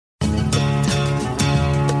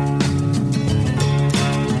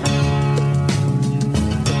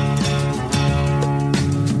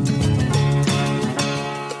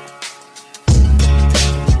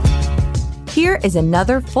is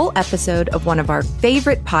another full episode of one of our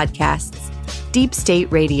favorite podcasts, Deep State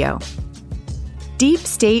Radio. Deep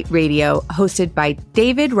State Radio, hosted by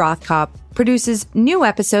David Rothkopf, produces new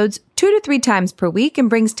episodes 2 to 3 times per week and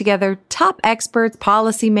brings together top experts,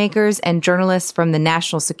 policymakers, and journalists from the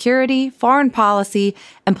national security, foreign policy,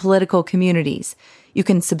 and political communities. You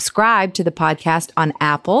can subscribe to the podcast on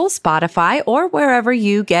Apple, Spotify, or wherever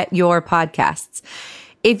you get your podcasts.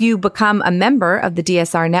 If you become a member of the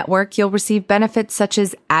DSR network, you'll receive benefits such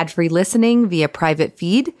as ad-free listening via private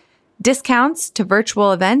feed, discounts to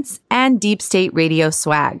virtual events, and Deep State Radio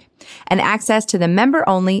swag, and access to the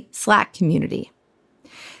member-only Slack community.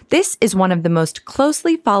 This is one of the most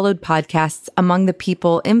closely followed podcasts among the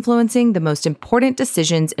people influencing the most important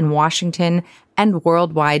decisions in Washington and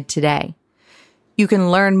worldwide today. You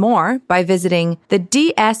can learn more by visiting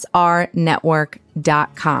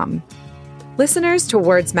thedsrnetwork.com. Listeners to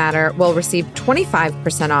Words Matter will receive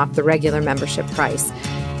 25% off the regular membership price.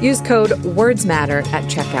 Use code WordsMatter at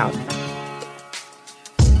checkout.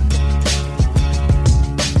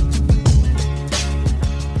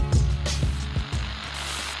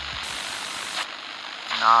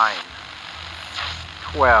 Nine,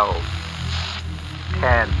 12,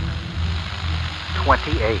 10,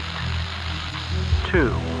 28,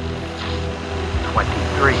 2,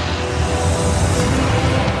 23.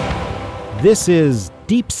 This is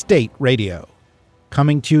Deep State Radio,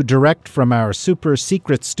 coming to you direct from our super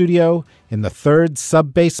secret studio in the 3rd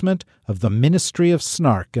sub-basement of the Ministry of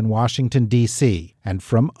Snark in Washington, D.C., and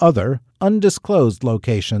from other undisclosed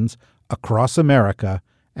locations across America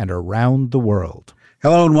and around the world.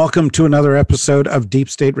 Hello and welcome to another episode of Deep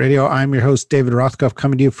State Radio. I'm your host, David Rothkopf,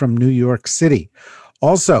 coming to you from New York City.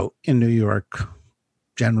 Also in New York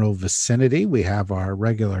general vicinity, we have our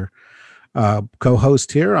regular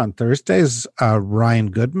co-host here on Thursdays,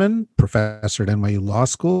 Ryan Goodman, professor at NYU Law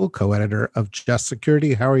School, co-editor of Just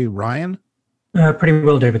Security. How are you, Ryan? Pretty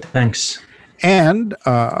well, David. Thanks. And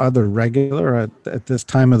other regular at this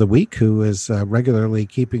time of the week, who is regularly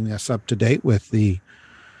keeping us up to date with the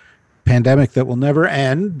pandemic that will never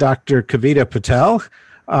end, Dr. Kavita Patel,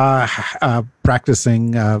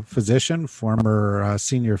 practicing physician, former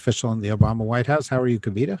senior official in the Obama White House. How are you,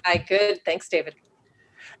 Kavita? Hi, good. Thanks, David.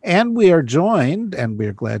 And we are joined, and we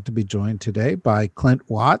are glad to be joined today by Clint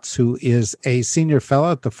Watts, who is a senior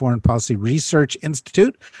fellow at the Foreign Policy Research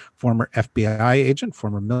Institute, former FBI agent,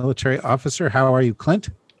 former military officer. How are you, Clint?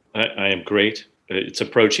 I am great. It's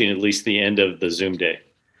approaching at least the end of the Zoom day.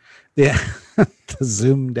 Yeah, the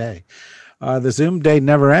Zoom day. The Zoom day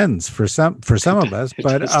never ends for some of us,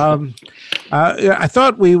 but I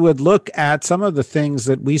thought we would look at some of the things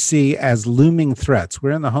that we see as looming threats.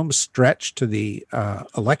 We're in the home stretch to the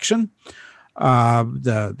election,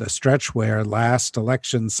 the stretch where last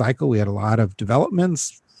election cycle we had a lot of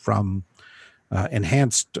developments from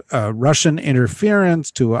enhanced Russian interference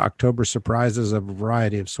to October surprises of a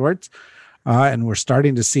variety of sorts, and we're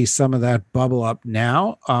starting to see some of that bubble up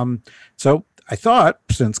now. So I thought,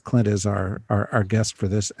 since Clint is our guest for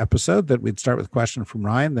this episode, that we'd start with a question from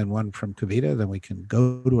Ryan, then one from Kavita, then we can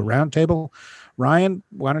go to a roundtable. Ryan,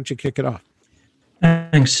 why don't you kick it off?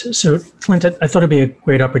 Thanks. So, Clint, I thought it'd be a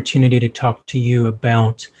great opportunity to talk to you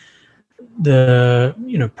about the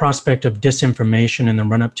prospect of disinformation in the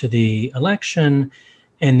run-up to the election,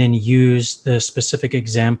 and then use the specific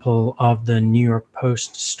example of the New York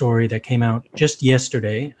Post story that came out just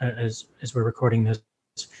yesterday, as we're recording this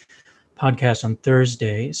podcast on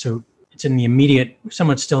Thursday. So it's in the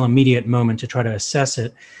somewhat still immediate moment to try to assess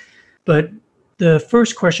it. But the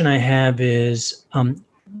first question I have is,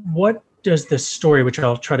 what does the story, which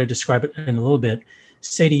I'll try to describe it in a little bit,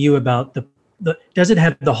 say to you about does it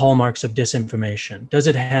have the hallmarks of disinformation? Does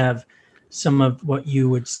it have some of what you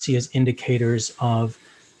would see as indicators of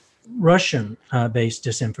Russian-based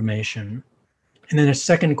disinformation? And then a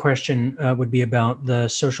second question would be about the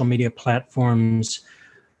social media platforms'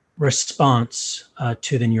 response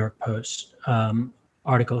to the New York Post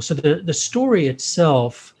article. So the story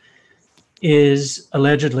itself is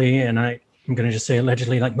allegedly, and I'm going to just say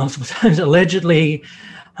allegedly like multiple times, allegedly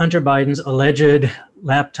Hunter Biden's alleged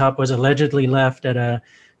laptop was allegedly left at a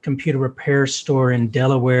computer repair store in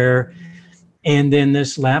Delaware. And then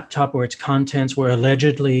this laptop or its contents were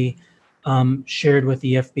allegedly shared with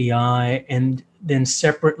the FBI, and then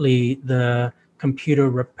separately the computer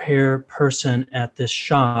repair person at this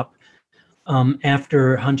shop,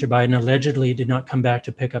 after Hunter Biden allegedly did not come back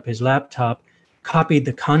to pick up his laptop, copied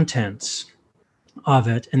the contents of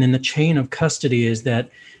it. And then the chain of custody is that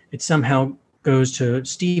it somehow goes to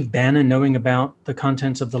Steve Bannon knowing about the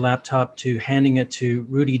contents of the laptop, to handing it to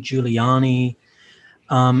Rudy Giuliani,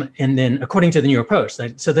 And then, according to the New York Post,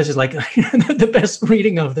 so this is like the best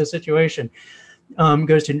reading of the situation,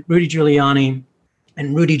 goes to Rudy Giuliani,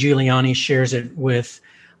 and Rudy Giuliani shares it with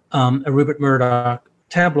a Rupert Murdoch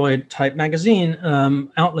tabloid-type magazine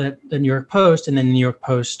outlet, the New York Post, and then the New York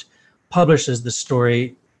Post publishes the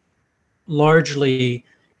story, largely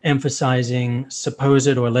emphasizing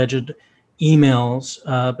supposed or alleged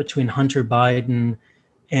emails between Hunter Biden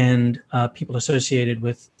and people associated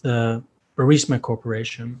with the Burisma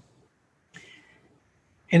Corporation.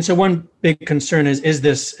 And so one big concern is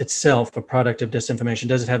this itself a product of disinformation?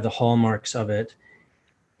 Does it have the hallmarks of it?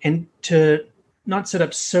 And to not set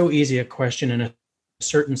up so easy a question in a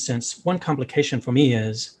certain sense, one complication for me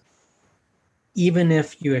is, even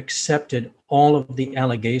if you accepted all of the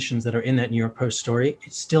allegations that are in that New York Post story,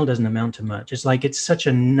 it still doesn't amount to much. It's like it's such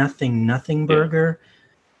a nothing burger. Yeah.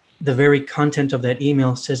 The very content of that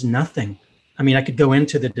email says nothing. I mean, I could go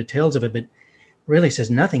into the details of it, but really says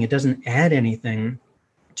nothing. It doesn't add anything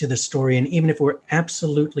to the story. And even if it were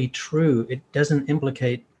absolutely true, it doesn't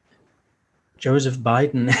implicate Joseph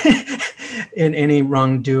Biden in any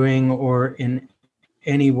wrongdoing or in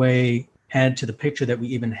any way add to the picture that we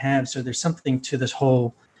even have. So there's something to this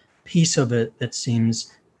whole piece of it that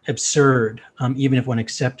seems absurd, even if one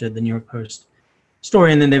accepted the New York Post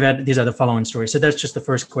story. And then they've had these other follow-on stories. So that's just the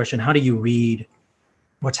first question. How do you read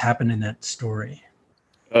what's happened in that story?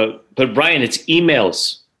 But Brian, it's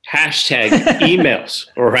emails, hashtag emails,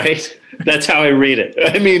 all right? That's how I read it.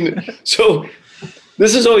 I mean, so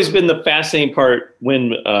this has always been the fascinating part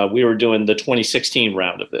when we were doing the 2016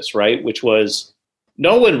 round of this, right? Which was,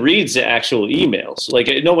 no one reads the actual emails. Like,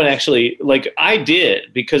 no one actually, like I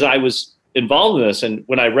did, because I was involved in this. And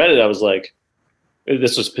when I read it, I was like,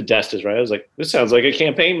 this was Podesta's, right? I was like, this sounds like a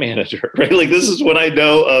campaign manager, right? Like, this is what I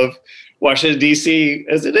know of Washington, D.C.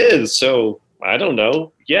 as it is. So I don't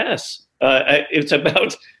know. Yes. It's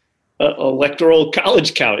about electoral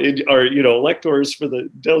college count or, electors for the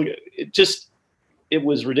delegate. It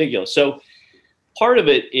was ridiculous. So part of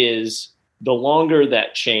it is the longer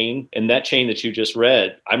that chain, and that chain that you just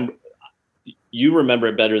read, you remember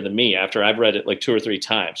it better than me after I've read it like 2 or 3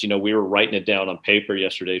 times. We were writing it down on paper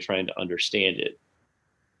yesterday, trying to understand it.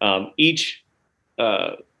 Each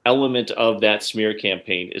element of that smear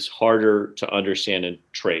campaign is harder to understand and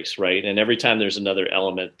trace, right? And every time there's another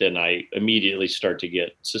element, then I immediately start to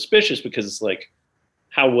get suspicious, because it's like,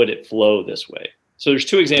 how would it flow this way? So there's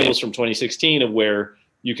 2 examples from 2016 of where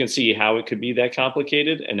you can see how it could be that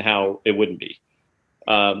complicated and how it wouldn't be.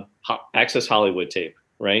 Access Hollywood tape,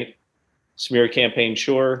 right? Smear campaign,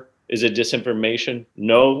 sure. Is it disinformation?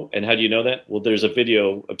 No. And how do you know that? Well, there's a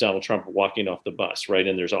video of Donald Trump walking off the bus, right?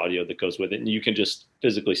 And there's audio that goes with it, and you can just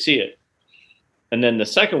physically see it. And then the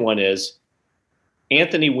second one is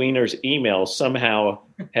Anthony Weiner's emails somehow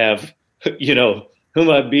have,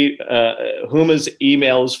 Huma's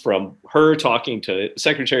emails from her talking to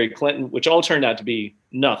Secretary Clinton, which all turned out to be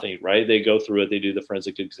nothing, right? They go through it, they do the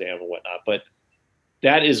forensic exam and whatnot. But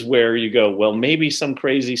that is where you go, well, maybe some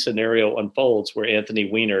crazy scenario unfolds where Anthony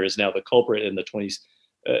Weiner is now the culprit in the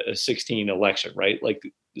 2016 election, right? Like,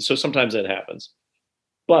 so sometimes that happens.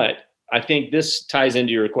 But I think this ties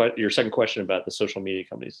into your second question about the social media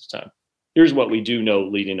companies this time. Here's what we do know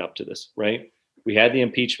leading up to this, right? We had the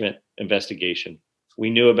impeachment investigation. We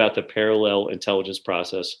knew about the parallel intelligence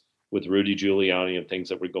process with Rudy Giuliani and things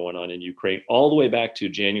that were going on in Ukraine all the way back to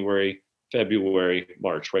January, February,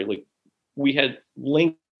 March, right? Like, we had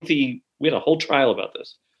a whole trial about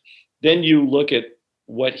this. Then you look at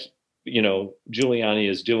what, Giuliani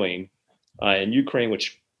is doing in Ukraine,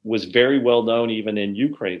 which was very well known even in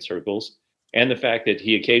Ukraine circles, and the fact that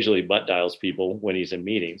he occasionally butt dials people when he's in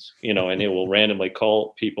meetings, and he will randomly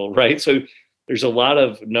call people, right? So there's a lot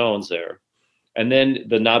of knowns there. And then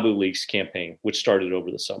the Nabu Leaks campaign, which started over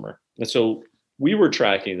the summer. And so we were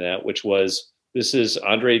tracking that, this is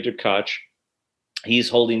Andrei Derkach. He's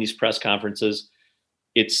holding these press conferences.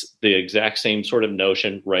 It's the exact same sort of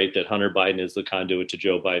notion, right? That Hunter Biden is the conduit to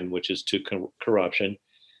Joe Biden, which is to corruption.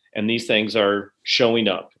 And these things are showing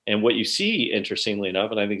up. And what you see, interestingly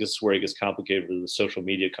enough, and I think this is where it gets complicated with the social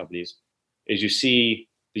media companies, is you see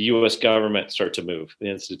the U.S. government start to move, the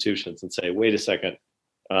institutions, and say, wait a second,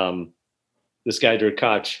 this guy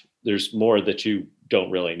Derkach, there's more that you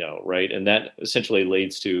don't really know, right? And that essentially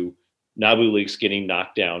leads to Nabu Leaks getting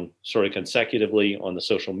knocked down sort of consecutively on the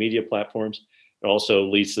social media platforms. It also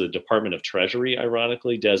leads to the Department of Treasury,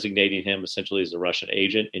 ironically, designating him essentially as a Russian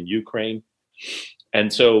agent in Ukraine.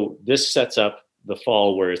 And so this sets up the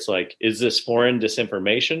fall where it's like, is this foreign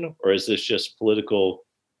disinformation, or is this just political,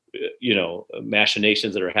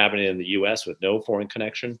 machinations that are happening in the U.S. with no foreign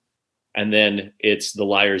connection? and then it's the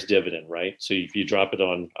liar's dividend, right? So if you drop it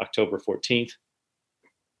on October 14th,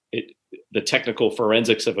 the technical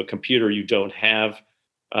forensics of a computer you don't have.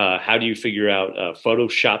 How do you figure out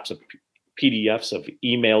photoshops of PDFs of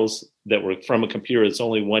emails that were from a computer that's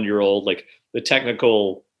only 1 year old? Like, the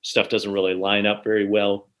technical stuff doesn't really line up very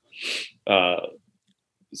well.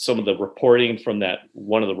 Some of the reporting from that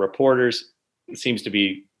one of the reporters seems to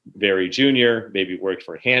be very junior, maybe worked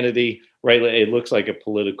for Hannity, right? It looks like a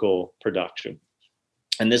political production.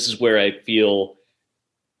 And this is where I feel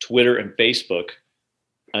Twitter and Facebook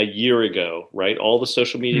a year ago, right? All the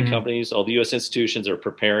social media companies, all the US institutions are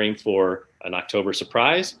preparing for an October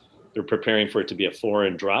surprise. They're preparing for it to be a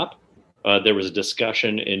foreign drop. There was a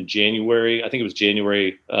discussion in January, I think it was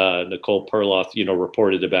January, Nicole Perloff,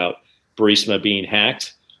 reported about Burisma being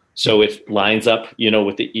hacked. So it lines up,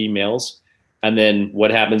 with the emails. And then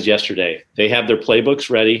what happens yesterday? They have their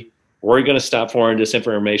playbooks ready. We're going to stop foreign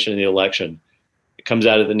disinformation in the election. It comes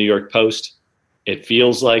out of the New York Post. It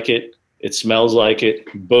feels like it. It smells like it.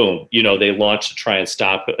 Boom. They launched to try and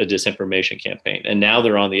stop a disinformation campaign. And now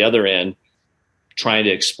they're on the other end trying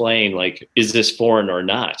to explain, like, is this foreign or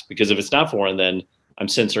not? Because if it's not foreign, then I'm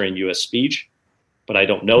censoring U.S. speech. But I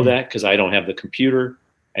don't know that because I don't have the computer.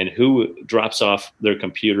 And who drops off their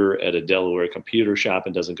computer at a Delaware computer shop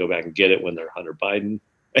and doesn't go back and get it when they're Hunter Biden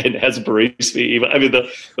and has Burisma? I mean,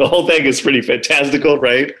 the whole thing is pretty fantastical,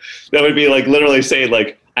 right? That would be like literally saying,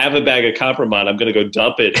 like, I have a bag of Compromat. I'm going to go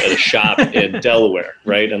dump it at a shop in Delaware,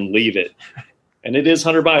 right, and leave it. And it is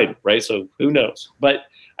Hunter Biden, right? So who knows? But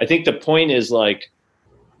I think the point is, like,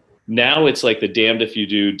 now it's like the damned if you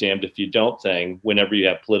do, damned if you don't thing whenever you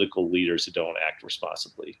have political leaders who don't act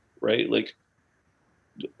responsibly, right? Like,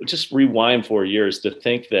 just rewind 4 years to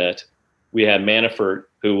think that we had Manafort,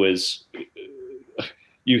 who was,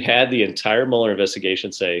 you had the entire Mueller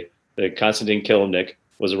investigation say that Konstantin Kilimnik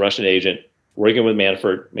was a Russian agent working with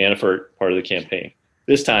Manafort, part of the campaign.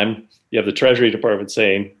 This time, you have the Treasury Department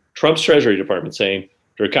saying, Trump's Treasury Department saying,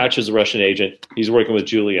 Derkach is a Russian agent. He's working with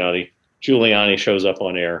Giuliani. Giuliani shows up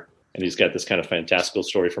on air, and he's got this kind of fantastical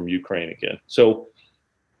story from Ukraine again. So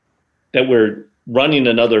that we're running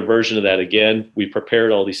another version of that again. We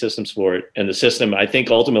prepared all these systems for it. And the system, I think,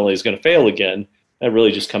 ultimately is going to fail again. That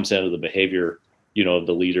really just comes down to the behavior, of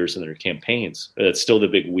the leaders and their campaigns. It's still the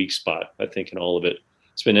big weak spot, I think, in all of it.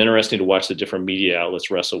 It's been interesting to watch the different media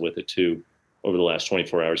outlets wrestle with it too over the last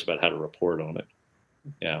 24 hours about how to report on it.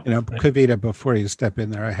 Yeah. Kavita, before you step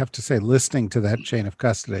in there, I have to say, listening to that chain of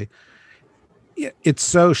custody, it's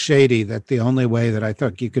so shady that the only way that I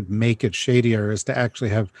thought you could make it shadier is to actually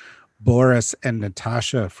have Boris and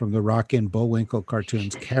Natasha from the Rocky and Bullwinkle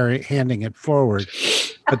cartoons handing it forward.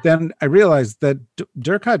 But then I realized that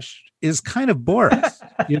Derkach is kind of Boris.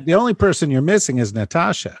 The only person you're missing is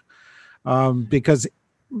Natasha, because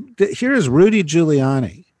here is Rudy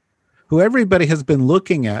Giuliani, who everybody has been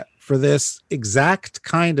looking at for this exact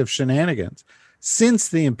kind of shenanigans since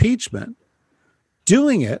the impeachment,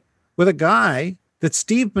 doing it with a guy that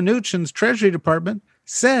Steve Mnuchin's Treasury Department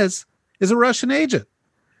says is a Russian agent.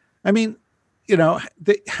 I mean, they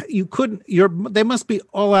must be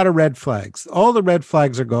all out of red flags. All the red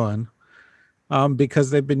flags are gone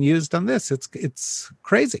because they've been used on this. It's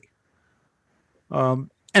crazy.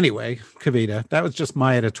 Anyway, Kavita, that was just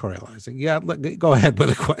my editorializing. Yeah, go ahead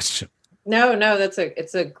with a question. No,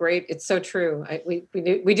 it's so true.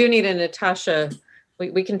 We do need a Natasha.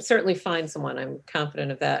 We can certainly find someone. I'm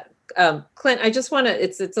confident of that. Clint, I just want to,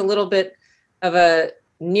 it's a little bit of a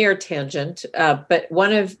near tangent, but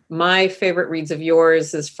one of my favorite reads of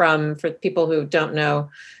yours is for people who don't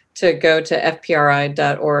know, to go to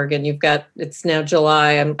fpri.org, and it's now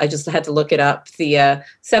July. I just had to look it up. The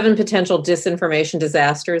 7 potential disinformation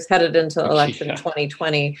disasters headed into election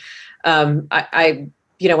 2020. I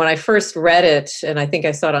when I first read it, and I think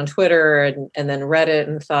I saw it on Twitter and then read it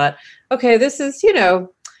and thought, okay, this is,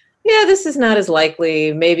 this is not as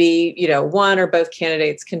likely. Maybe, one or both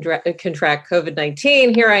candidates contract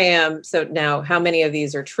COVID-19. Here I am. So now how many of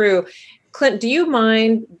these are true? Clint, do you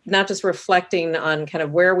mind not just reflecting on kind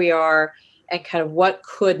of where we are and kind of what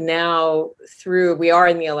could now we are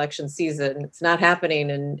in the election season. It's not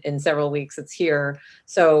happening in several weeks. It's here.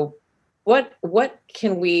 So what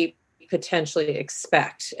can we potentially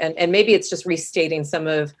expect? And maybe it's just restating some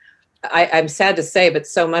of, I'm sad to say, but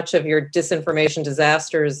so much of your disinformation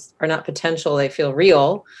disasters are not potential, they feel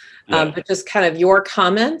real. But just kind of your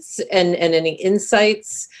comments and any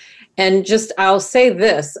insights. And just, I'll say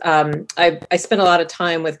this, I spent a lot of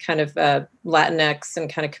time with kind of Latinx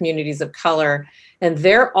and kind of communities of color, and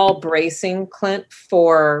they're all bracing, Clint,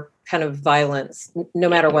 for kind of violence, no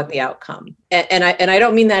matter what the outcome. And I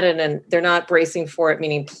don't mean that they're not bracing for it,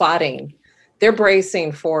 meaning plotting. They're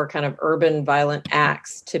bracing for kind of urban violent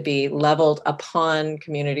acts to be leveled upon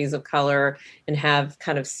communities of color and have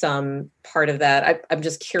kind of some part of that. I'm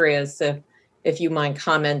just curious if you mind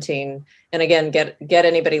commenting, and again, get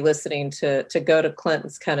anybody listening to go to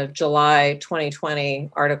Clinton's kind of July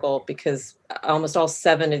 2020 article, because almost all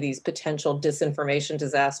 7 of these potential disinformation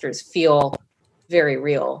disasters feel very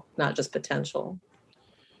real, not just potential.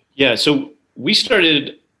 Yeah, so we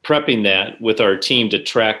started prepping that with our team to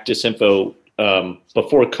track disinfo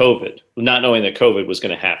before COVID, not knowing that COVID was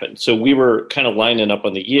going to happen. So we were kind of lining up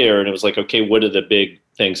on the year, and it was like, okay, what are the big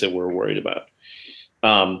things that we're worried about?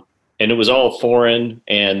 And it was all foreign,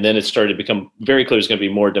 and then it started to become very clear there's going to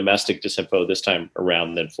be more domestic disinfo this time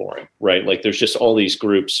around than foreign, right? Like there's just all these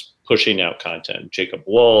groups pushing out content. Jacob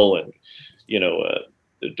Wohl and,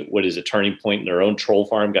 what is it, Turning Point in their own troll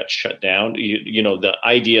farm got shut down. The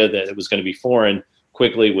idea that it was going to be foreign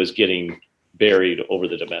quickly was getting buried over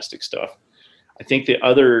the domestic stuff. I think the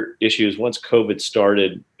other issue is once COVID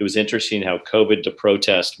started, it was interesting how COVID to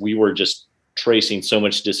protest, we were just tracing so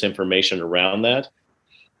much disinformation around that,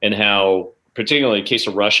 and how, particularly in the case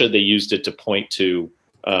of Russia, they used it to point to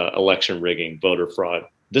election rigging, voter fraud.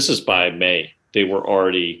 This is by May. They were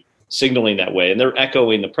already signaling that way, and they're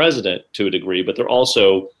echoing the president to a degree, but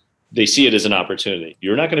they see it as an opportunity.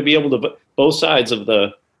 You're not going to be able to vote both sides of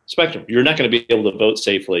the spectrum. You're not going to be able to vote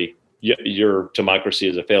safely. Your democracy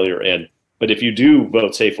is a failure. But if you do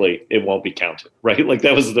vote safely, it won't be counted, right? Like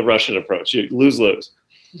that was the Russian approach. You lose.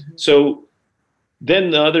 Mm-hmm. So then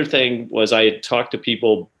the other thing was I had talked to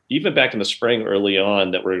people even back in the spring early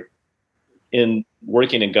on that were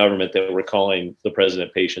working in government that were calling the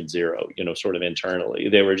president patient zero, sort of internally.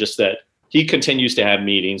 They were just that he continues to have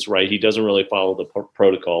meetings, right? He doesn't really follow the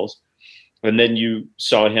protocols. And then you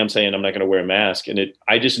saw him saying, I'm not going to wear a mask. And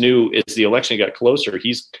I just knew as the election got closer,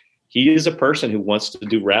 he is a person who wants to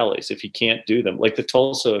do rallies. If he can't do them, like the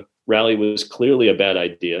Tulsa rally was clearly a bad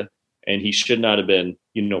idea, and he should not have been,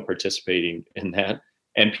 participating in that.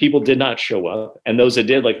 And people did not show up. And those that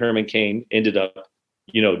did, like Herman Cain, ended up,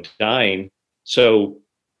 dying. So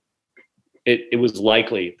it was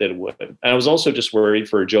likely that it would. And I was also just worried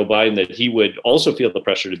for Joe Biden that he would also feel the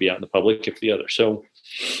pressure to be out in the public if the other. So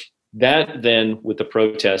that then with the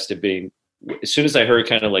protest of being, as soon as I heard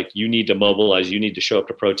kind of like, you need to mobilize, you need to show up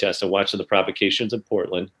to protest, and watching the provocations in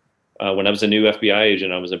Portland. When I was a new FBI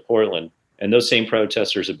agent, I was in Portland, and those same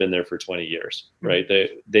protesters have been there for 20 years, right?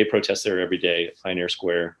 They protest there every day at Pioneer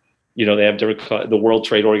Square. They have the World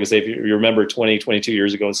Trade Organization. If you remember 22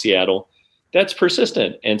 years ago in Seattle, that's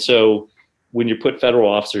persistent. And so when you put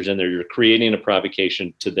federal officers in there, you're creating a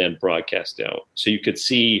provocation to then broadcast out. So you could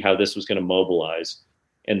see how this was going to mobilize.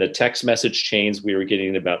 And the text message chains, we were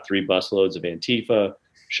getting about 3 busloads of Antifa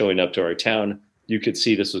showing up to our town. You could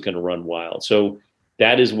see this was going to run wild. So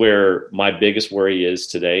that is where my biggest worry is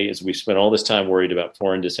today, is we've spent all this time worried about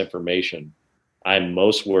foreign disinformation. I'm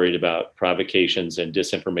most worried about provocations and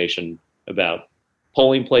disinformation about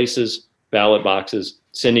polling places, ballot boxes,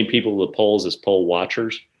 sending people to the polls as poll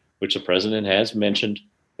watchers, which the president has mentioned.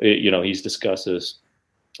 He's discussed this.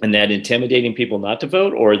 And that intimidating people not to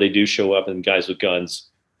vote, or they do show up and guys with guns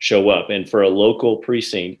show up. And for a local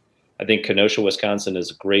precinct, I think Kenosha, Wisconsin is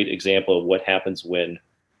a great example of what happens when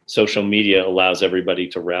social media allows everybody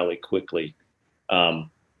to rally quickly.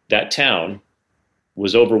 That town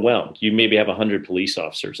was overwhelmed. You maybe have 100 police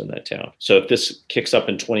officers in that town. So if this kicks up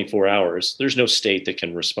in 24 hours, there's no state that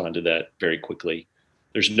can respond to that very quickly.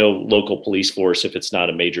 There's no local police force, if it's not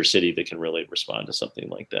a major city, that can really respond to something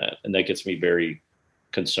like that. And that gets me very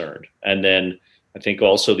concerned. And then I think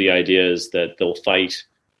also the idea is that they'll fight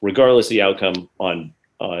regardless of the outcome on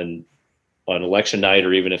election night,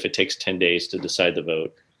 or even if it takes 10 days to decide the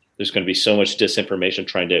vote. There's going to be so much disinformation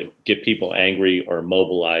trying to get people angry or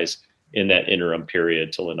mobilize in that interim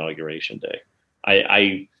period till Inauguration Day.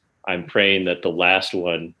 I'm praying that the last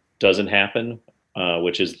one doesn't happen,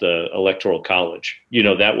 which is the Electoral College.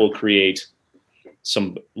 That will create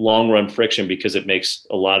some long run friction because it makes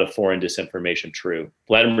a lot of foreign disinformation true.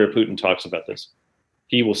 Vladimir Putin talks about this.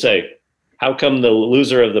 He will say, how come the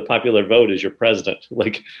loser of the popular vote is your president?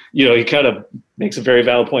 He kind of makes a very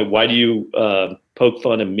valid point. Why do you poke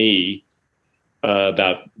fun at me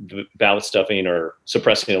about ballot stuffing or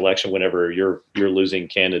suppressing an election whenever your losing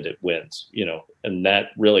candidate wins? And that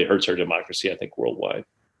really hurts our democracy, I think, worldwide.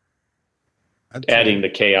 Adding the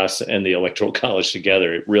chaos and the Electoral College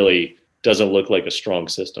together, it really doesn't look like a strong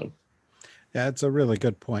system. Yeah, it's a really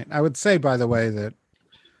good point. I would say, by the way, that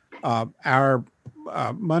our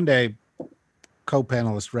Monday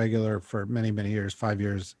co-panelist regular for many, many years, 5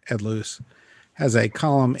 years, Ed Luce, has a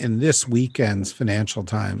column in this weekend's Financial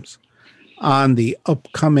Times on the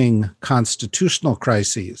upcoming constitutional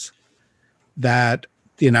crises that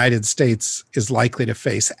the United States is likely to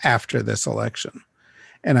face after this election.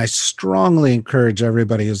 And I strongly encourage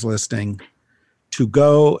everybody who's listening to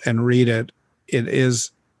go and read it. It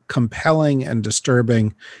is compelling and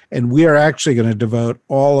disturbing. And we are actually going to devote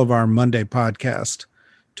all of our Monday podcast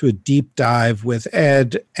to a deep dive with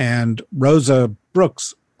Ed, and Rosa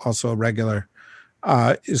Brooks, also a regular,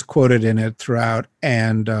 is quoted in it throughout,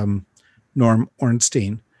 and Norm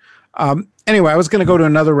Ornstein. Anyway, I was going to go to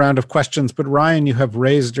another round of questions, but Ryan, you have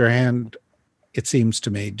raised your hand, it seems to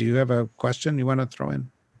me. Do you have a question you want to throw in?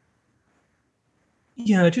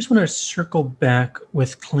 Yeah, I just want to circle back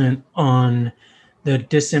with Clint on the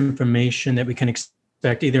disinformation that we can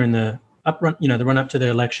expect either in the the run up to the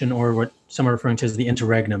election, or what some are referring to as the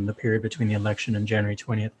interregnum, the period between the election and January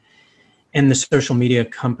 20th, and the social media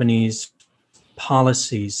companies'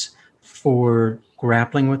 policies for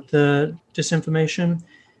grappling with the disinformation,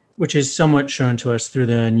 which is somewhat shown to us through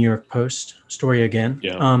the New York Post story again.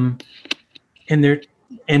 Yeah.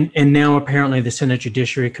 And now apparently the Senate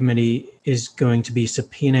Judiciary Committee is going to be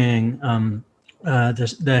subpoenaing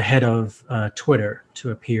the head of Twitter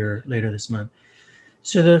to appear later this month.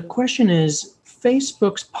 So the question is,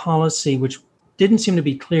 Facebook's policy, which didn't seem to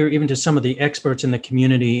be clear even to some of the experts in the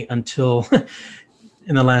community until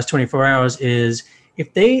in the last 24 hours, is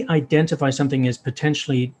if they identify something as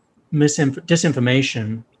potentially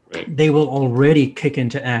disinformation, right, they will already kick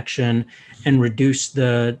into action and reduce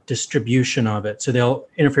the distribution of it. So they'll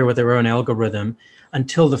interfere with their own algorithm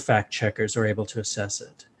until the fact checkers are able to assess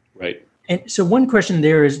it. Right. And so one question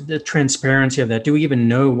there is the transparency of that. Do we even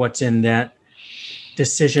know what's in that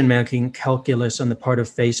decision-making calculus on the part of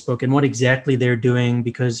Facebook and what exactly they're doing?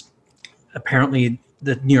 Because apparently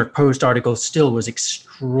the New York Post article still was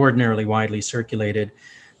extraordinarily widely circulated,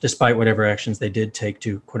 despite whatever actions they did take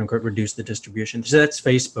to, quote unquote, reduce the distribution. So that's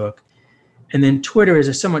Facebook. And then Twitter is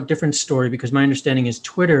a somewhat different story, because my understanding is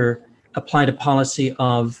Twitter applied a policy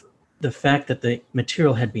of the fact that the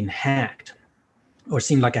material had been hacked, or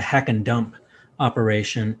seemed like a hack and dump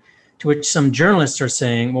operation, to which some journalists are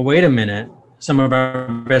saying, well, wait a minute, some of our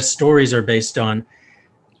best stories are based on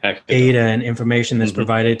data and information that's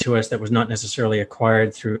provided to us that was not necessarily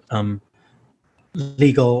acquired through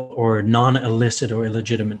legal or non-illicit or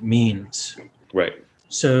illegitimate means. Right.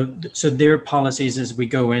 So their policies as we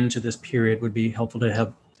go into this period would be helpful to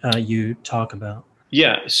have you talk about.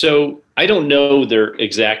 Yeah. So I don't know their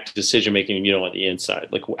exact decision-making, on the inside,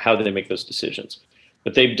 like how do they make those decisions?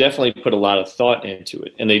 But they've definitely put a lot of thought into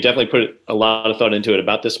it. And they definitely put a lot of thought into it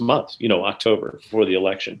about this month, October, before the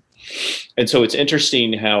election. And so it's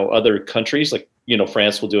interesting how other countries, like,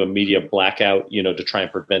 France will do a media blackout, to try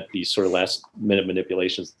and prevent these sort of last-minute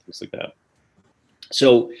manipulations, things like that.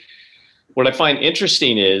 So what I find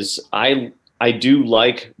interesting is I do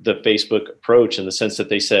like the Facebook approach in the sense that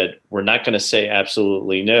they said, we're not going to say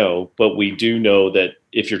absolutely no, but we do know that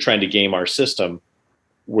if you're trying to game our system,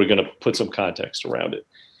 we're going to put some context around it.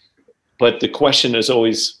 But the question is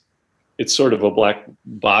always, it's sort of a black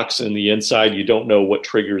box in the inside. You don't know what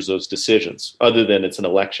triggers those decisions, other than it's an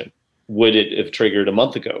election. Would it have triggered a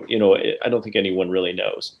month ago? I don't think anyone really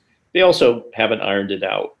knows. They also haven't ironed it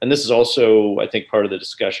out. And this is also, I think, part of the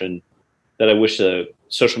discussion that I wish the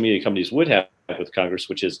social media companies would have with Congress,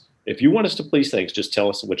 which is, if you want us to police things, just tell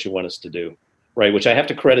us what you want us to do, right? Which I have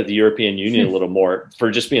to credit the European Union a little more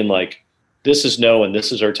for just being like, this is no, and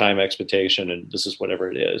this is our time expectation, and this is whatever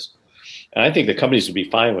it is. And I think the companies would be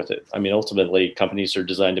fine with it. I mean, ultimately, companies are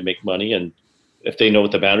designed to make money, and if they know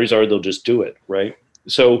what the boundaries are, they'll just do it, right?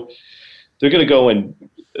 So they're going to go and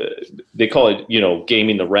they call it,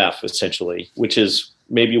 gaming the ref, essentially, which is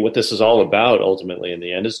maybe what this is all about ultimately in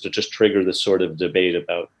the end, is to just trigger this sort of debate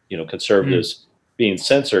about, conservatives being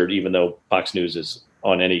censored, even though Fox News is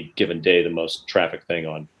on any given day the most trafficked thing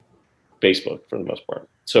on Facebook for the most part.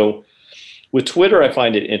 So with Twitter, I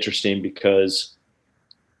find it interesting because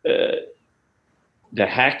the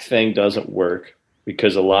hacked thing doesn't work,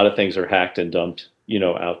 because a lot of things are hacked and dumped,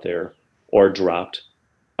 out there or dropped.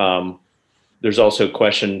 There's also a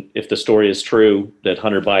question, if the story is true that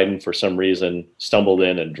Hunter Biden, for some reason, stumbled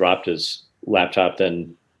in and dropped his laptop,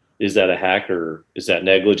 then is that a hack or is that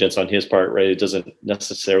negligence on his part, right? It doesn't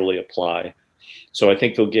necessarily apply. So I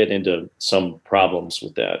think they'll get into some problems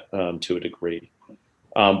with that to a degree.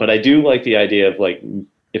 But I do like the idea of, like,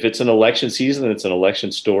 if it's an election season, it's an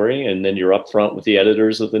election story, and then you're up front with the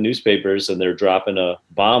editors of the newspapers and they're dropping a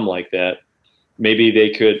bomb like that, maybe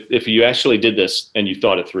they could, if you actually did this and you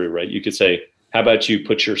thought it through, right, you could say, how about you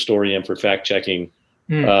put your story in for fact checking,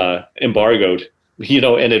 embargoed,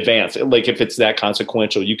 in advance? Like if it's that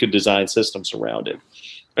consequential, you could design systems around it.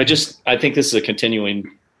 I think this is a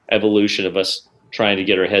continuing evolution of us trying to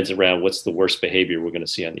get our heads around what's the worst behavior we're going to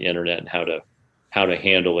see on the internet and how to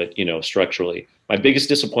handle it, structurally. My biggest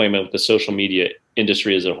disappointment with the social media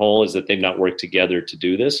industry as a whole is that they've not worked together to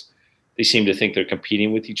do this. They seem to think they're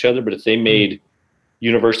competing with each other, but if they made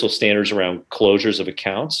universal standards around closures of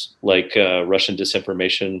accounts, like Russian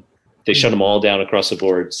disinformation, they shut them all down across the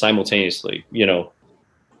board simultaneously,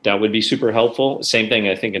 that would be super helpful. Same thing,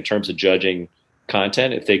 I think, in terms of judging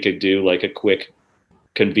content. If they could do like a quick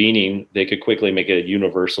convening, they could quickly make a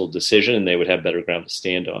universal decision and they would have better ground to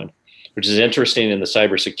stand on, which is interesting in the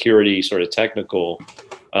cybersecurity sort of technical,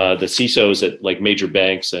 the CISOs at like major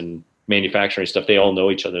banks and manufacturing stuff, they all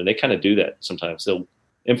know each other and they kind of do that sometimes. They'll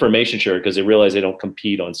information share because they realize they don't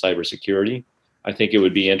compete on cybersecurity. I think it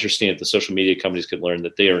would be interesting if the social media companies could learn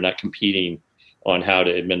that they are not competing on how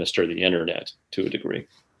to administer the internet to a degree.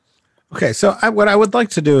 Okay, so what I would like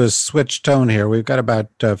to do is switch tone here. We've got about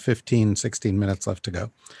 15, 16 minutes left to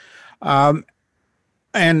go.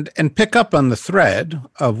 And pick up on the thread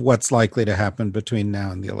of what's likely to happen between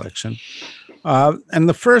now and the election. And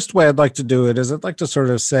the first way I'd like to do it is I'd like to sort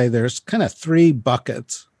of say there's kind of three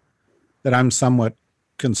buckets that I'm somewhat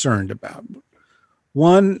concerned about.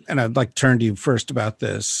 One, and I'd like to turn to you first about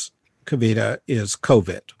this, Kavita, is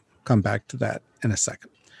COVID. Come back to that in a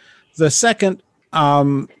second. The second,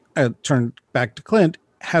 I turn back to Clint,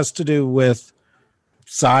 has to do with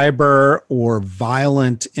cyber or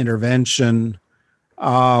violent intervention,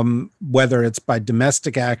 whether it's by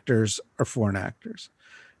domestic actors or foreign actors.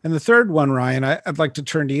 And the third one, Ryan, I'd like to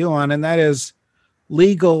turn to you on, and that is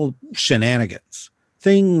legal shenanigans,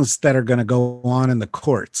 things that are going to go on in the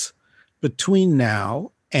courts between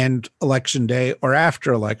now and Election Day or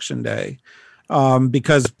after Election Day,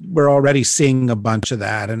 because we're already seeing a bunch of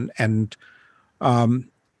that. And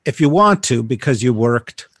if you want to, because you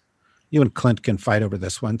and Clint can fight over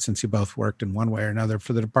this one since you both worked in one way or another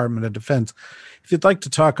for the Department of Defense. If you'd like to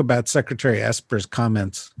talk about Secretary Esper's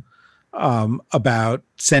comments about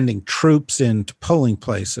sending troops into polling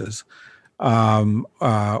places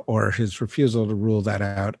or his refusal to rule that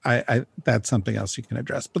out, I that's something else you can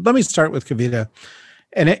address. But let me start with Kavita.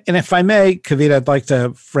 And if I may, Kavita, I'd like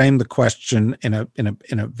to frame the question in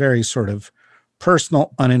a very sort of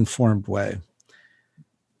personal, uninformed way.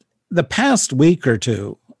 The past week or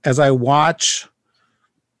two, as I watch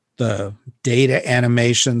the data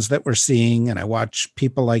animations that we're seeing, and I watch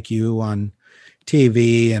people like you on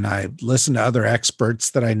TV, and I listen to other experts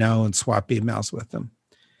that I know and swap emails with them,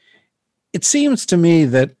 it seems to me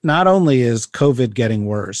that not only is COVID getting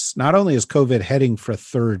worse, not only is COVID heading for a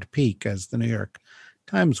third peak, as the New York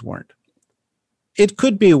Times warned, it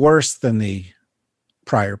could be worse than the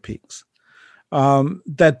prior peaks,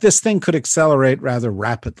 that this thing could accelerate rather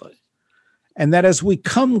rapidly. And that as we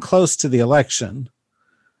come close to the election,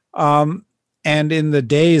 and in the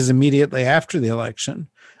days immediately after the election,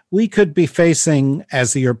 we could be facing,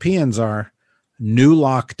 as the Europeans are, new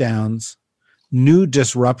lockdowns, new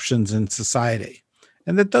disruptions in society,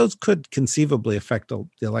 and that those could conceivably affect the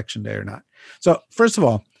election day or not. So first of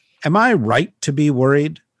all, am I right to be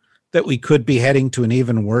worried that we could be heading to an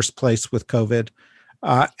even worse place with COVID?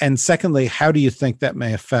 And secondly, how do you think that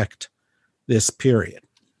may affect this period?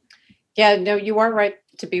 Yeah, no, you are right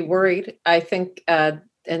to be worried. I think,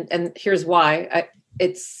 and here's why.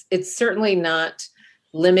 It's certainly not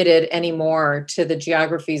limited anymore to the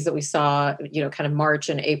geographies that we saw, kind of March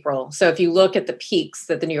and April. So if you look at the peaks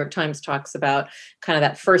that the New York Times talks about, kind of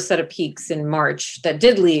that first set of peaks in March that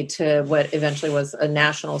did lead to what eventually was a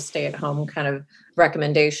national stay-at-home kind of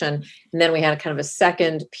recommendation. And then we had kind of a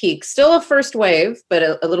second peak, still a first wave, but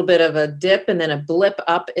a little bit of a dip and then a blip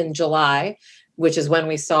up in July, which is when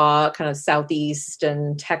we saw kind of Southeast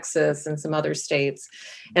and Texas and some other states.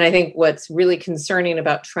 And I think what's really concerning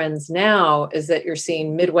about trends now is that you're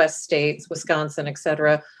seeing Midwest states, Wisconsin, et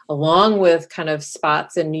cetera, along with kind of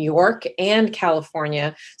spots in New York and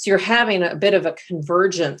California. So you're having a bit of a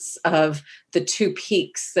convergence of the two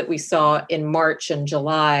peaks that we saw in March and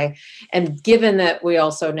July. And given that we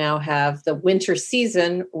also now have the winter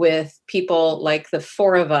season with people like the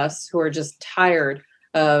four of us who are just tired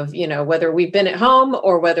of, whether we've been at home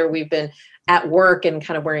or whether we've been at work and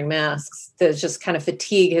kind of wearing masks, there's just kind of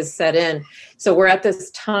fatigue has set in. So we're at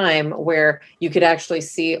this time where you could actually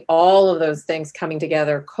see all of those things coming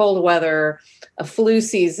together: cold weather, a flu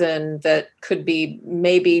season that could be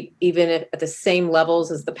maybe even at the same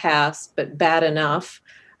levels as the past, but bad enough.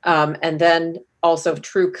 And then also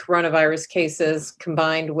true coronavirus cases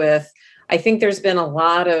combined with, I think there's been a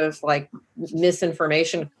lot of like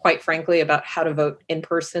misinformation, quite frankly, about how to vote in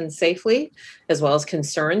person safely, as well as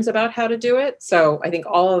concerns about how to do it. So I think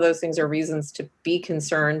all of those things are reasons to be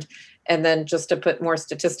concerned. And then just to put more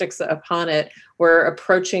statistics upon it, we're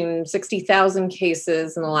approaching 60,000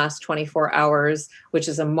 cases in the last 24 hours, which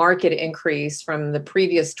is a marked increase from the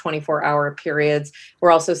previous 24-hour periods. We're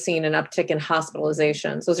also seeing an uptick in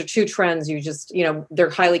hospitalizations. Those are two trends they're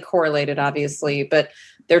highly correlated, obviously, but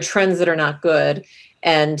they're trends that are not good.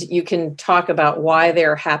 And you can talk about why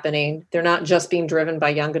they're happening. They're not just being driven by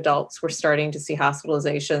young adults. We're starting to see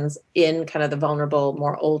hospitalizations in kind of the vulnerable,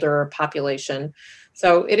 more older population.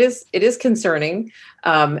 So it is concerning,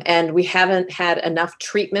 and we haven't had enough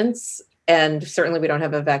treatments, and certainly we don't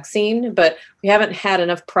have a vaccine, but we haven't had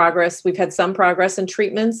enough progress. We've had some progress in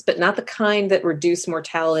treatments, but not the kind that reduce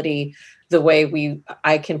mortality the way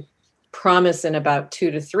I can promise in about 2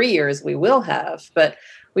 to 3 years we will have, but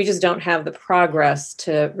we just don't have the progress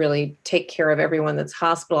to really take care of everyone that's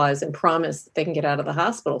hospitalized and promise that they can get out of the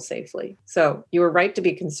hospital safely. So you were right to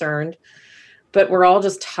be concerned. But we're all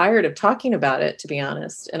just tired of talking about it, to be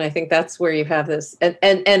honest. And I think that's where you have this.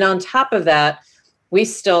 And on top of that, we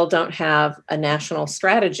still don't have a national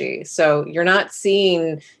strategy. So you're not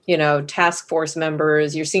seeing, task force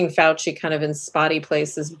members. You're seeing Fauci kind of in spotty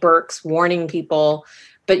places, Birx warning people,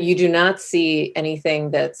 but you do not see anything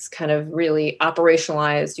that's kind of really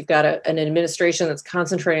operationalized. You've got an administration that's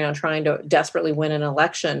concentrating on trying to desperately win an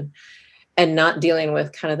election and not dealing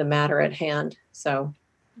with kind of the matter at hand. So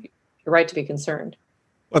you're right to be concerned.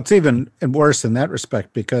 Well, it's even worse in that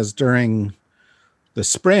respect, because during the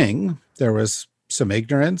spring, there was some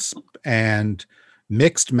ignorance and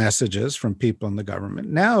mixed messages from people in the government.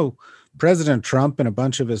 Now, President Trump and a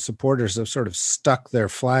bunch of his supporters have sort of stuck their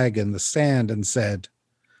flag in the sand and said,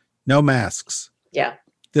 no masks. Yeah.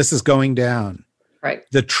 This is going down. Right.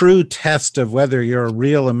 The true test of whether you're a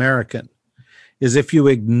real American is if you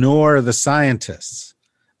ignore the scientists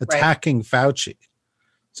attacking Fauci.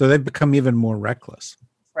 So they've become even more reckless.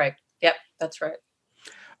 Right. Yep. That's right.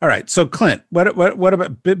 All right. So Clint, what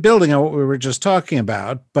about building on what we were just talking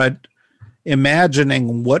about, but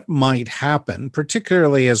imagining what might happen,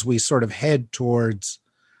 particularly as we sort of head towards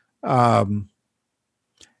an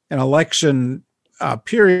election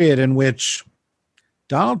period in which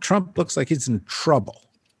Donald Trump looks like he's in trouble.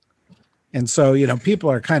 And so, people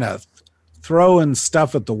are kind of throwing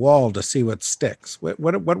stuff at the wall to see what sticks. What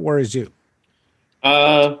worries you?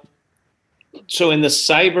 So in the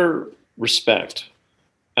cyber respect,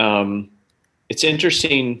 it's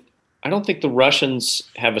interesting. I don't think the Russians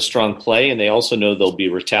have a strong play, and they also know they'll be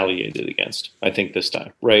retaliated against, I think, this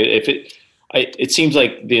time, right? It seems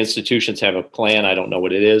like the institutions have a plan. I don't know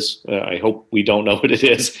what it is. I hope we don't know what it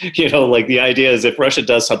is. Like the idea is if Russia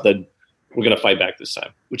does something, we're going to fight back this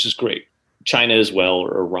time, which is great. China as well,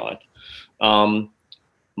 or Iran.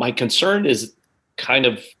 My concern is kind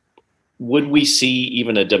of, would we see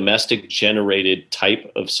even a domestic generated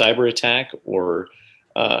type of cyber attack, or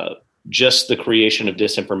just the creation of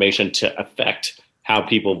disinformation to affect how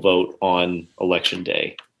people vote on election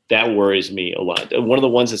day? That worries me a lot. One of the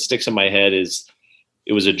ones that sticks in my head is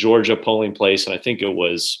it was a Georgia polling place, and I think it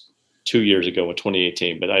was 2 years ago in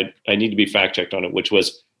 2018, but I need to be fact checked on it, which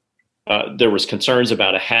was there was concerns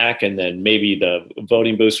about a hack, and then maybe the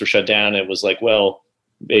voting booths were shut down. And it was like, well,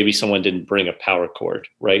 maybe someone didn't bring a power cord,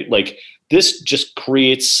 right? Like this just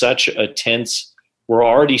creates such a tense, we're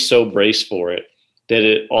already so braced for it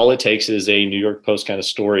that all it takes is a New York Post kind of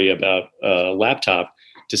story about a laptop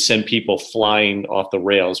to send people flying off the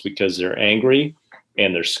rails because they're angry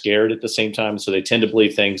and they're scared at the same time. So they tend to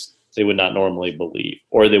believe things they would not normally believe,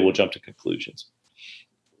 or they will jump to conclusions.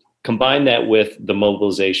 Combine that with the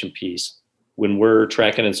mobilization piece. When we're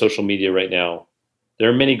tracking in social media right now, there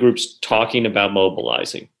are many groups talking about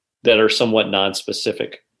mobilizing that are somewhat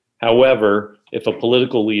non-specific. However, if a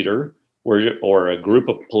political leader or a group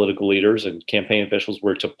of political leaders and campaign officials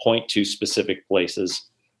were to point to specific places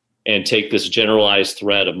and take this generalized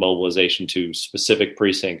threat of mobilization to specific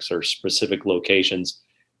precincts or specific locations,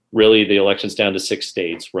 really the election's down to 6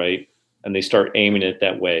 states, right? And they start aiming it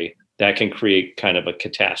that way, that can create kind of a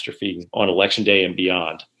catastrophe on election day and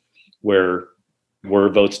beyond, where were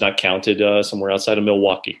votes not counted somewhere outside of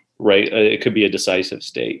Milwaukee, right? It could be a decisive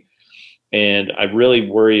state. And I really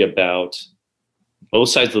worry about both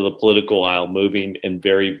sides of the political aisle moving in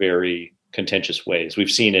very, very contentious ways.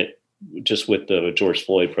 We've seen it just with the George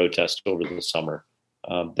Floyd protest over the summer.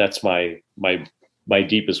 That's my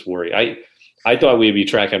deepest worry. I thought we'd be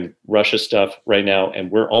tracking Russia stuff right now,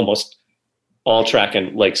 and we're almost all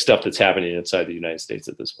tracking like stuff that's happening inside the United States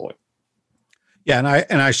at this point. Yeah,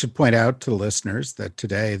 and I should point out to the listeners that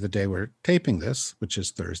today, the day we're taping this, which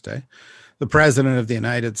is Thursday, the President of the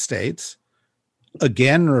United States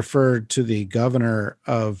again referred to the governor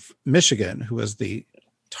of Michigan, who was the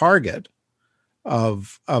target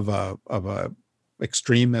of a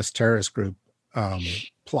extremist terrorist group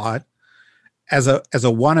plot, as a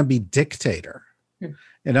wannabe dictator.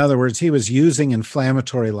 In other words, he was using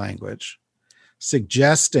inflammatory language,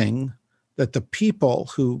 suggesting that the people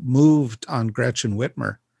who moved on Gretchen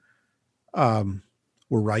Whitmer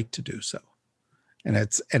were right to do so, and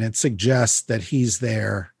it suggests that he's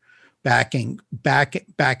there backing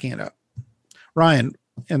it up. Ryan,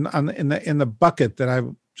 in the bucket that I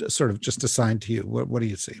sort of just assigned to you, what do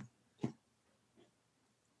you see?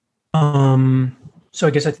 So I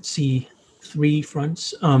guess I see three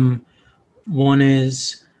fronts. One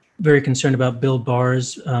is very concerned about Bill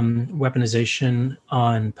Barr's weaponization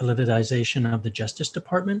and politicization of the Justice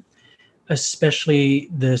Department, especially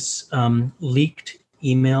this leaked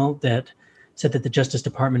email that said that the Justice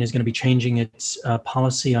Department is going to be changing its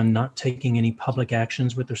policy on not taking any public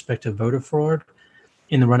actions with respect to voter fraud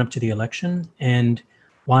in the run-up to the election. And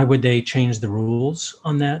why would they change the rules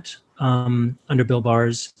on that under Bill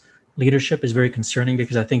Barr's leadership is very concerning,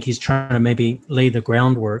 because I think he's trying to maybe lay the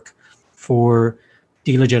groundwork for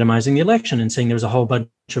delegitimizing the election and saying there's a whole bunch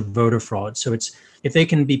of voter fraud. So it's, if they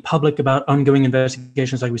can be public about ongoing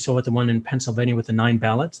investigations like we saw with the one in Pennsylvania with the 9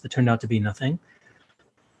 ballots that turned out to be nothing,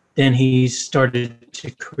 then he started to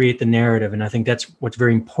create the narrative. And I think that's what's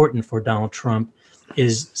very important for Donald Trump,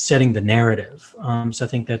 is setting the narrative. So I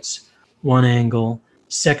think that's one angle.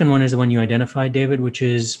 Second one is the one you identified, David, which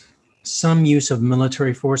is some use of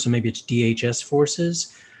military force, or maybe it's DHS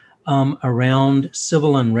forces, around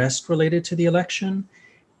civil unrest related to the election.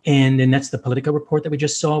 And then that's the Politico report that we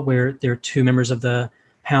just saw, where there are 2 members of the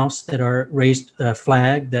House that are raised a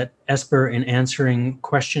flag that Esper, in answering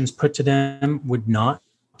questions put to them, would not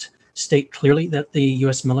state clearly that the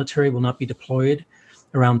U.S. military will not be deployed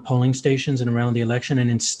around polling stations and around the election. And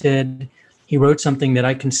instead, he wrote something that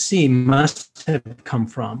I can see must have come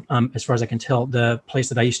from, as far as I can tell, the place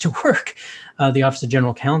that I used to work, the Office of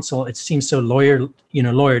General Counsel. It seems so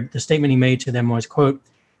lawyered. The statement he made to them was, quote,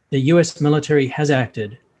 "The U.S. military has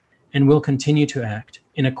acted and will continue to act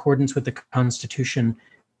in accordance with the Constitution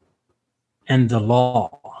and the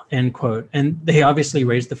law," end quote. And they obviously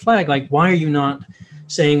raised the flag, like, why are you not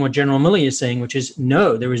saying what General Milley is saying, which is,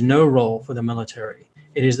 no, there is no role for the military.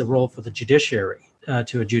 It is the role for the judiciary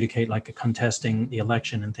to adjudicate, like a contesting the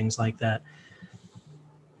election and things like that.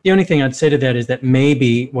 The only thing I'd say to that is that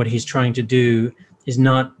maybe what he's trying to do is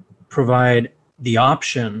not provide the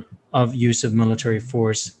option of use of military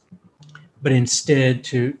force, but instead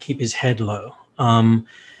to keep his head low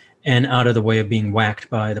and out of the way of being whacked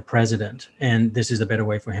by the president. And this is a better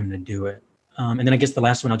way for him to do it. And then I guess the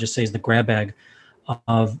last one I'll just say is the grab bag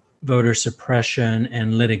of voter suppression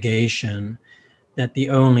and litigation, that the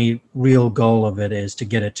only real goal of it is to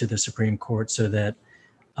get it to the Supreme Court so that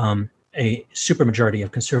a supermajority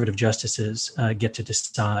of conservative justices get to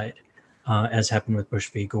decide, as happened with Bush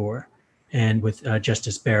v. Gore, and with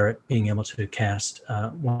Justice Barrett being able to cast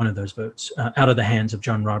one of those votes out of the hands of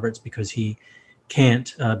John Roberts, because he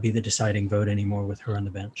can't be the deciding vote anymore with her on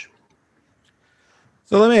the bench.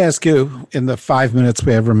 So let me ask you, in the 5 minutes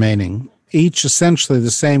we have remaining, each essentially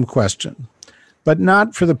the same question, but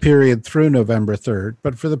not for the period through November 3rd,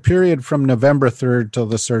 but for the period from November 3rd till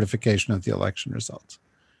the certification of the election results.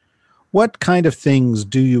 What kind of things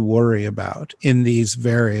do you worry about in these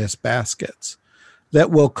various baskets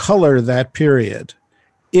that will color that period,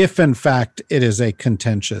 if in fact it is a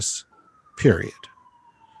contentious period?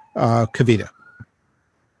 Kavita.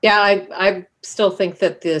 Yeah, I still think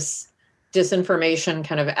that this disinformation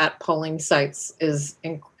kind of at polling sites is,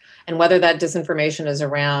 and whether that disinformation is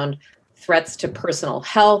around threats to personal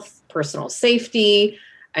health, personal safety,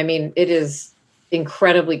 I mean, it is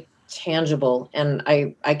incredibly tangible. And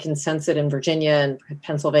I can sense it in Virginia and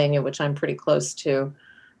Pennsylvania, which I'm pretty close to.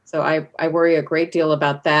 So I worry a great deal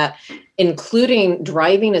about that, including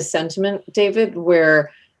driving a sentiment, David,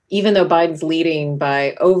 where even though Biden's leading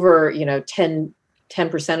by over 10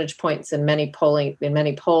 percentage points in many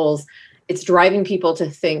polls, it's driving people to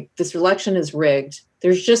think this election is rigged.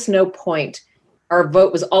 There's just no point. Our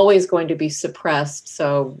vote was always going to be suppressed.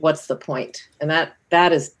 So what's the point? And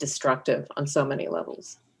that is destructive on so many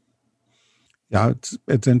levels. Yeah,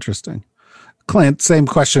 it's interesting. Clint, same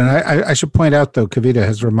question. I should point out, though, Kavita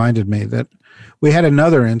has reminded me that we had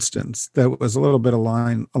another instance that was a little bit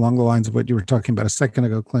along the lines of what you were talking about a second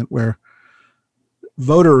ago, Clint, where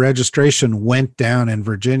voter registration went down in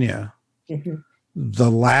Virginia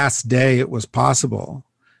the last day it was possible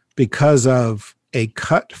because of a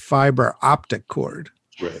cut fiber optic cord,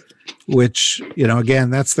 Right. which,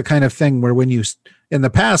 again, that's the kind of thing where in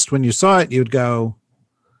the past, when you saw it, you'd go,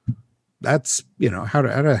 that's, how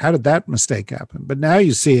did that mistake happen? But now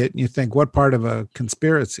you see it and you think, what part of a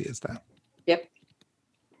conspiracy is that? Yep.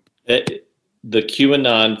 The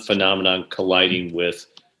QAnon phenomenon colliding with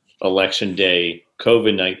election day,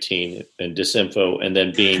 COVID-19 and disinfo, and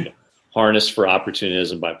then being harnessed for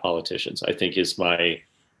opportunism by politicians, I think is my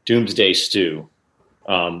doomsday stew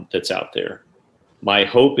that's out there. My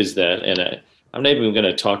hope is that, and I'm not even going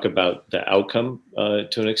to talk about the outcome to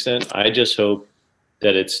an extent. I just hope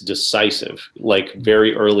that it's decisive, like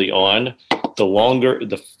very early on.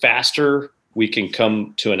 The faster we can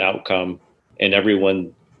come to an outcome, and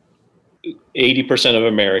everyone, 80% of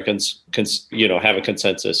Americans, have a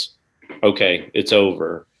consensus. Okay, it's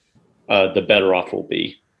over. The better off we'll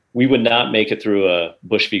be. We would not make it through a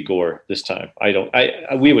Bush v. Gore this time.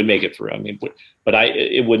 We would make it through.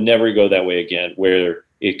 It would never go that way again, where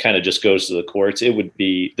it kind of just goes to the courts. It would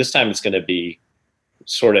be, this time it's going to be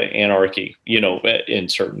sort of anarchy, in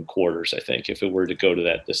certain quarters, I think, if it were to go to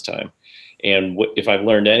that this time. And if I've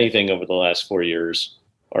learned anything over the last 4 years,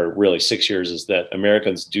 or really 6 years, is that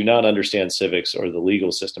Americans do not understand civics or the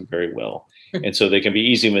legal system very well. And so they can be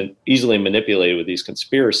easily manipulated with these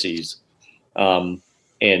conspiracies.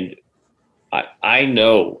 And I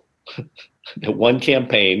know that one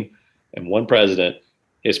campaign and one president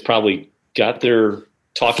has probably got their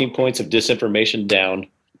talking points of disinformation down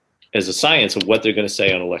as a science of what they're going to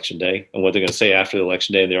say on election day and what they're going to say after the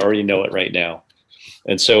election day. And they already know it right now.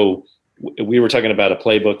 And so we were talking about a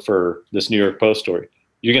playbook for this New York Post story.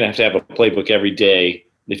 You're going to have a playbook every day.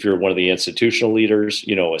 If you're one of the institutional leaders,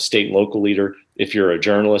 a state and local leader, if you're a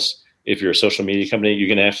journalist, if you're a social media company,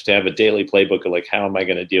 you're going to have a daily playbook of, like, how am I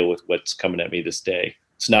going to deal with what's coming at me this day?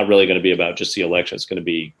 It's not really going to be about just the election. It's going to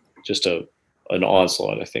be just an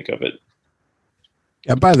onslaught, I think, of it.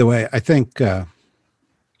 Yeah, by the way, I think your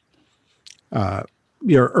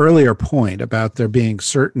earlier point about there being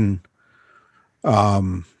certain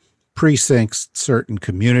precincts, certain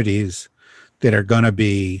communities that are going to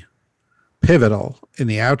be pivotal in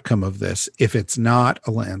the outcome of this, if it's not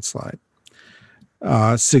a landslide,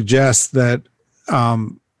 suggests that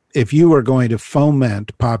if you were going to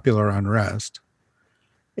foment popular unrest,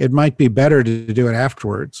 it might be better to do it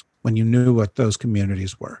afterwards when you knew what those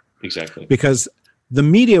communities were. Exactly. Because the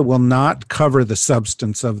media will not cover the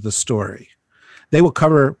substance of the story. They will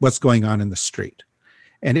cover what's going on in the street.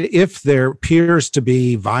 And if there appears to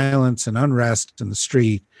be violence and unrest in the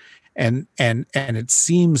street, and it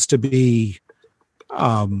seems to be,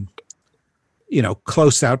 close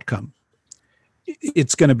outcome,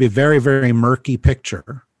 it's going to be a very, very murky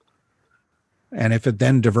picture. And if it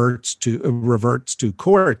then reverts to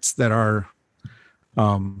courts that are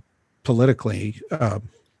politically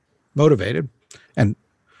motivated, and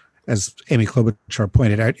as Amy Klobuchar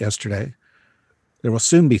pointed out yesterday, there will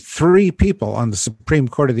soon be 3 people on the Supreme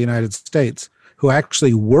Court of the United States who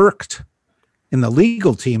actually worked in the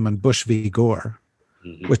legal team on Bush v. Gore,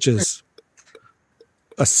 which is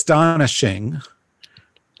astonishing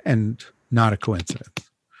and not a coincidence.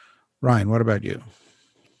 Ryan, what about you?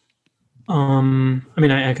 I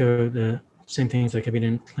echo the same things that Kevin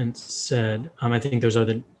and Clint said. I think those are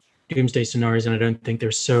the doomsday scenarios, and I don't think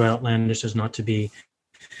they're so outlandish as not to be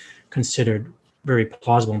considered very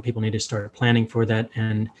plausible, and people need to start planning for that.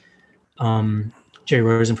 And Jay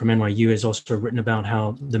Rosen from NYU has also written about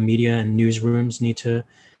how the media and newsrooms need to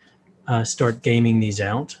start gaming these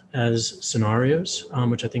out as scenarios,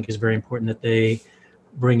 which I think is very important, that they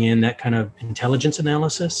bring in that kind of intelligence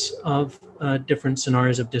analysis of different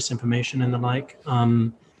scenarios of disinformation and the like.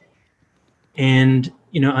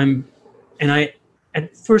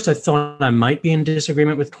 At first I thought I might be in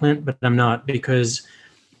disagreement with Clint, but I'm not, because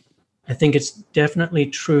I think it's definitely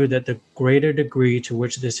true that the greater degree to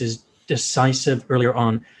which this is decisive earlier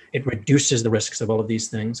on, it reduces the risks of all of these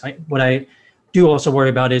things. What I do also worry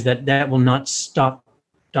about is that will not stop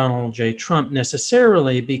Donald J. Trump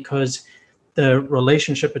necessarily, because the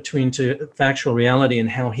relationship between factual reality and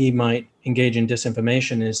how he might engage in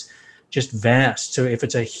disinformation is just vast. So if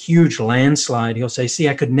it's a huge landslide, he'll say, see,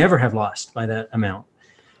 I could never have lost by that amount.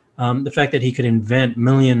 The fact that he could invent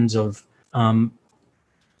millions of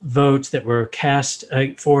votes that were cast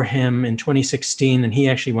for him in 2016, and he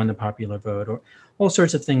actually won the popular vote, or all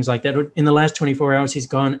sorts of things like that. In the last 24 hours, he's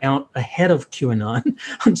gone out ahead of QAnon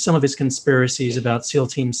on some of his conspiracies about SEAL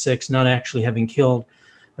Team 6 not actually having killed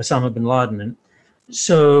Osama bin Laden. And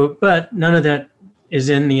so, but none of that is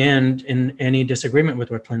in the end in any disagreement with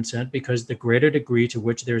what Clint said, because the greater degree to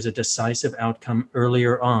which there's a decisive outcome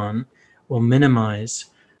earlier on will minimize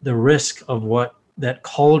the risk of what that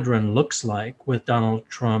cauldron looks like with Donald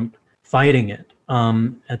Trump fighting it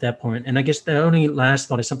at that point. And I guess the only last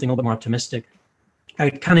thought is something a little bit more optimistic. I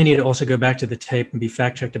kind of need to also go back to the tape and be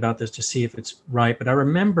fact-checked about this to see if it's right. But I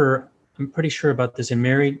remember, I'm pretty sure about this, in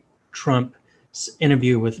Mary Trump's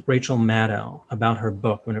interview with Rachel Maddow about her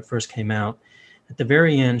book when it first came out. At the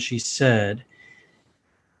very end, she said,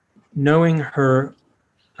 knowing her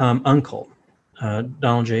uncle,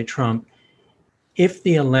 Donald J. Trump, if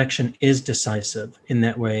the election is decisive in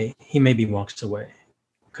that way, he maybe walks away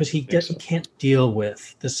because he can't deal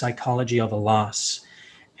with the psychology of a loss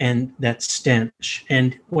and that stench.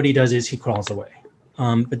 And what he does is he crawls away.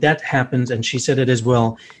 But that happens, and she said it as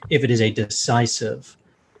well, if it is a decisive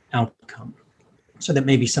outcome. So that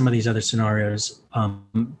maybe some of these other scenarios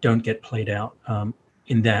don't get played out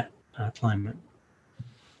in that climate.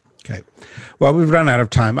 Okay. Well, we've run out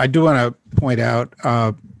of time. I do want to point out,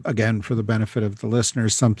 again, for the benefit of the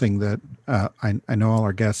listeners, something that I know all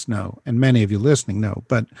our guests know, and many of you listening know,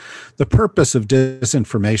 but the purpose of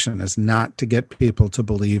disinformation is not to get people to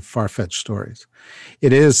believe far-fetched stories.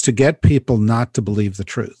 It is to get people not to believe the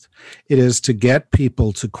truth. It is to get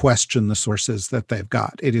people to question the sources that they've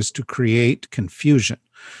got. It is to create confusion.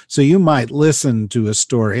 So you might listen to a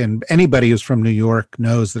story, and anybody who's from New York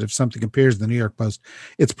knows that if something appears in the New York Post,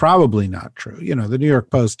 it's probably not true. You know, the New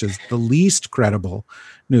York Post is the least credible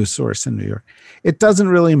news source in New York. It doesn't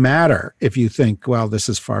really matter if you think, well, this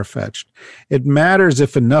is far-fetched. It matters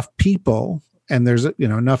if enough people, and there's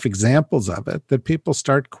enough examples of it, that people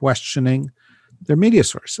start questioning their media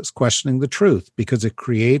sources, questioning the truth, because it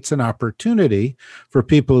creates an opportunity for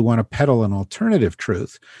people who want to peddle an alternative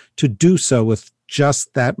truth to do so with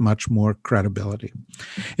just that much more credibility.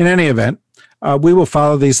 In any event, we will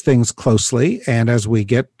follow these things closely, and as we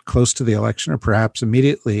get close to the election, or perhaps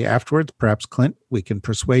immediately afterwards, perhaps, Clint, we can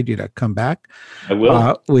persuade you to come back. I will.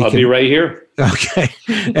 I'll be right here. Okay,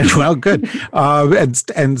 and well, good,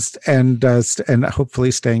 and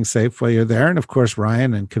hopefully staying safe while you're there. And of course,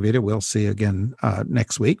 Ryan and Kavita, we'll see you again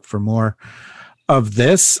next week for more of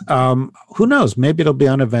this. Who knows? Maybe it'll be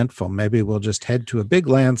uneventful. Maybe we'll just head to a big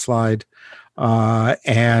landslide.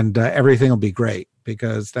 And everything will be great,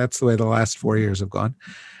 because that's the way the last 4 years have gone.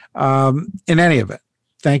 In any event,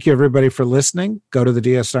 thank you, everybody, for listening. Go to the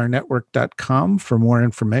dsrnetwork.com for more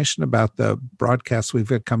information about the broadcasts we've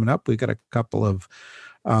got coming up. We've got a couple of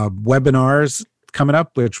webinars coming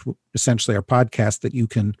up, which essentially are podcasts that you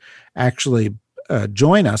can actually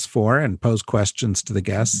join us for and pose questions to the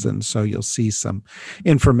guests. And so you'll see some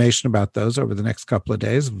information about those over the next couple of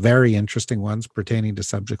days. Very interesting ones pertaining to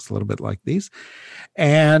subjects a little bit like these.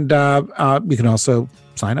 And you can also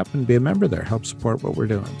sign up and be a member there, help support what we're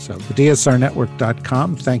doing. So the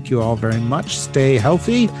dsrnetwork.com. Thank you all very much. Stay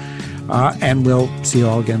healthy, and we'll see you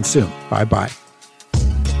all again soon. Bye-bye.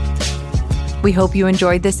 We hope you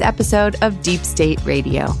enjoyed this episode of Deep State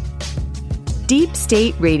Radio. Deep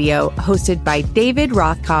State Radio, hosted by David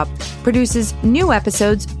Rothkopf, produces new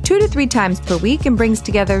episodes 2 to 3 times per week and brings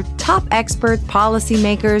together top experts,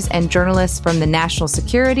 policymakers, and journalists from the national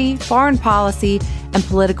security, foreign policy, and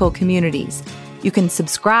political communities. You can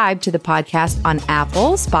subscribe to the podcast on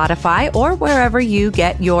Apple, Spotify, or wherever you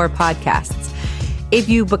get your podcasts. If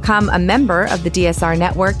you become a member of the DSR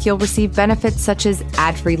network, you'll receive benefits such as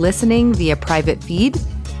ad-free listening via private feed,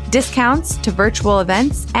 discounts to virtual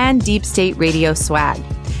events, and Deep State Radio swag,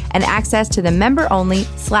 and access to the member-only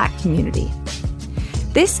Slack community.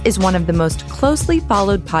 This is one of the most closely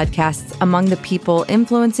followed podcasts among the people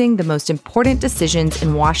influencing the most important decisions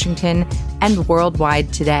in Washington and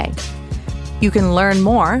worldwide today. You can learn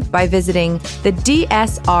more by visiting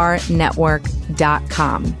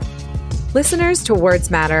thedsrnetwork.com. Listeners to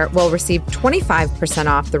Words Matter will receive 25%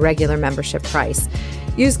 off the regular membership price.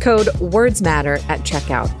 Use code WordsMatter at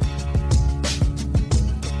checkout.